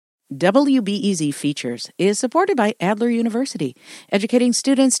WBEZ Features is supported by Adler University, educating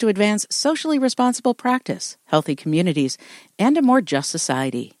students to advance socially responsible practice, healthy communities, and a more just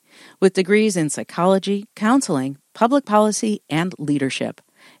society. With degrees in psychology, counseling, public policy, and leadership.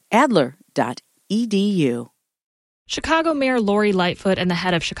 Adler.edu. Chicago Mayor Lori Lightfoot and the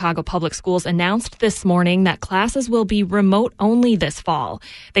head of Chicago Public Schools announced this morning that classes will be remote only this fall.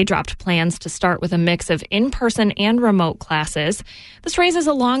 They dropped plans to start with a mix of in-person and remote classes. This raises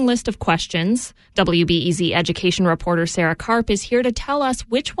a long list of questions. WBEZ education reporter Sarah Karp is here to tell us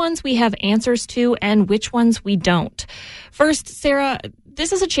which ones we have answers to and which ones we don't. First, Sarah,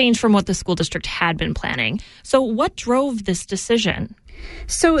 this is a change from what the school district had been planning. So what drove this decision?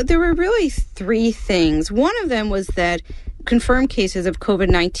 So there were really three things. One of them was that confirmed cases of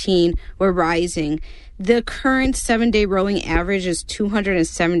COVID-19 were rising. The current 7-day rolling average is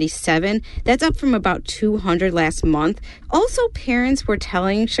 277. That's up from about 200 last month. Also, parents were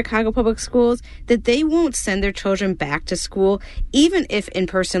telling Chicago Public Schools that they won't send their children back to school, even if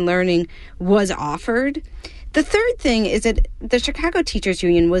in-person learning was offered. The third thing is that the Chicago Teachers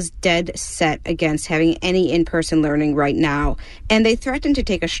Union was dead set against having any in-person learning right now, and they threatened to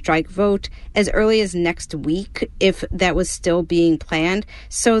take a strike vote as early as next week if that was still being planned.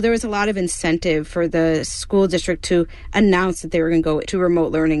 So there was a lot of incentive for the school district to announce that they were going to go to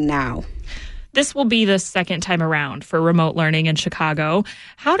remote learning now. This will be the second time around for remote learning in Chicago.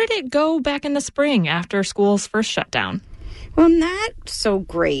 How did it go back in the spring after schools first shut down? Well, not so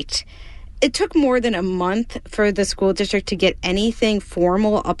great. It took more than a month for the school district to get anything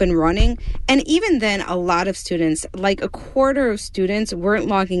formal up and running. And even then, a lot of students, like a quarter of students, weren't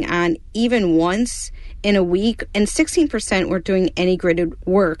logging on even once in a week, and 16% weren't doing any graded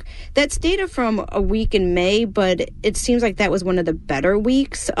work. That's data from a week in May, but it seems like that was one of the better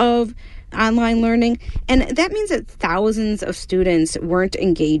weeks of online learning. And that means that thousands of students weren't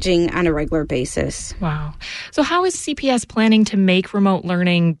engaging on a regular basis. Wow. So how is CPS planning to make remote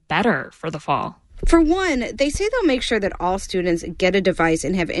learning better for the fall? For one, they say they'll make sure that all students get a device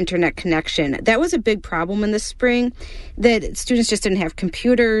and have internet connection. That was a big problem in the spring, that students just didn't have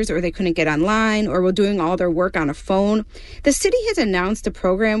computers or they couldn't get online or were doing all their work on a phone. The city has announced a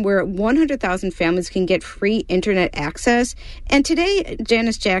program where 100,000 families can get free internet access. And today,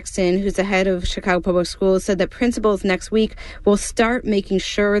 Janice Jackson, who's the head of Chicago Public Schools, said that principals next week will start making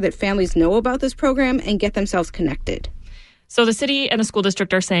sure that families know about this program and get themselves connected. So the city and the school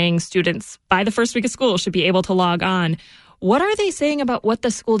district are saying students by the first week of school should be able to log on. What are they saying about what the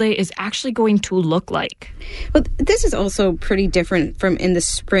school day is actually going to look like? Well, this is also pretty different from in the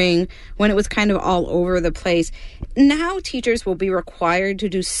spring when it was kind of all over the place. Now teachers will be required to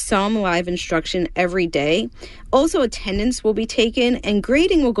do some live instruction every day. Also, attendance will be taken and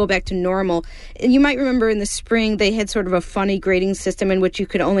grading will go back to normal. And you might remember in the spring, they had sort of a funny grading system in which you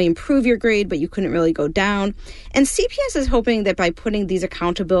could only improve your grade, but you couldn't really go down. And CPS is hoping that by putting these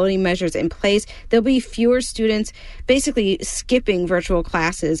accountability measures in place, there'll be fewer students basically skipping virtual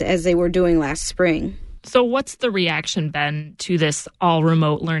classes as they were doing last spring. So what's the reaction been to this all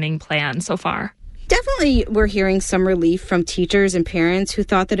remote learning plan so far? Definitely, we're hearing some relief from teachers and parents who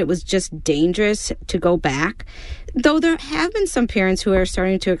thought that it was just dangerous to go back. Though there have been some parents who are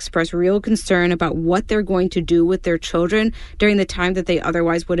starting to express real concern about what they're going to do with their children during the time that they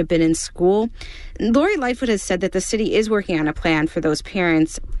otherwise would have been in school. Lori Lightfoot has said that the city is working on a plan for those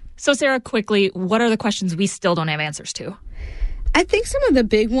parents. So, Sarah, quickly, what are the questions we still don't have answers to? I think some of the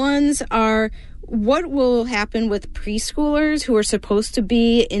big ones are what will happen with preschoolers who are supposed to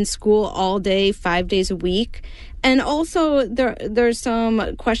be in school all day, 5 days a week. And also there's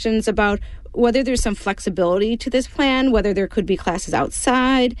some questions about whether there's some flexibility to this plan, whether there could be classes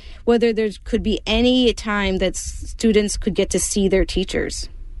outside, whether there could be any time that students could get to see their teachers.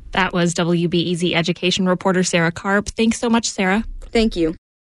 That was WBEZ education reporter Sarah Karp. Thanks so much, Sarah. Thank you.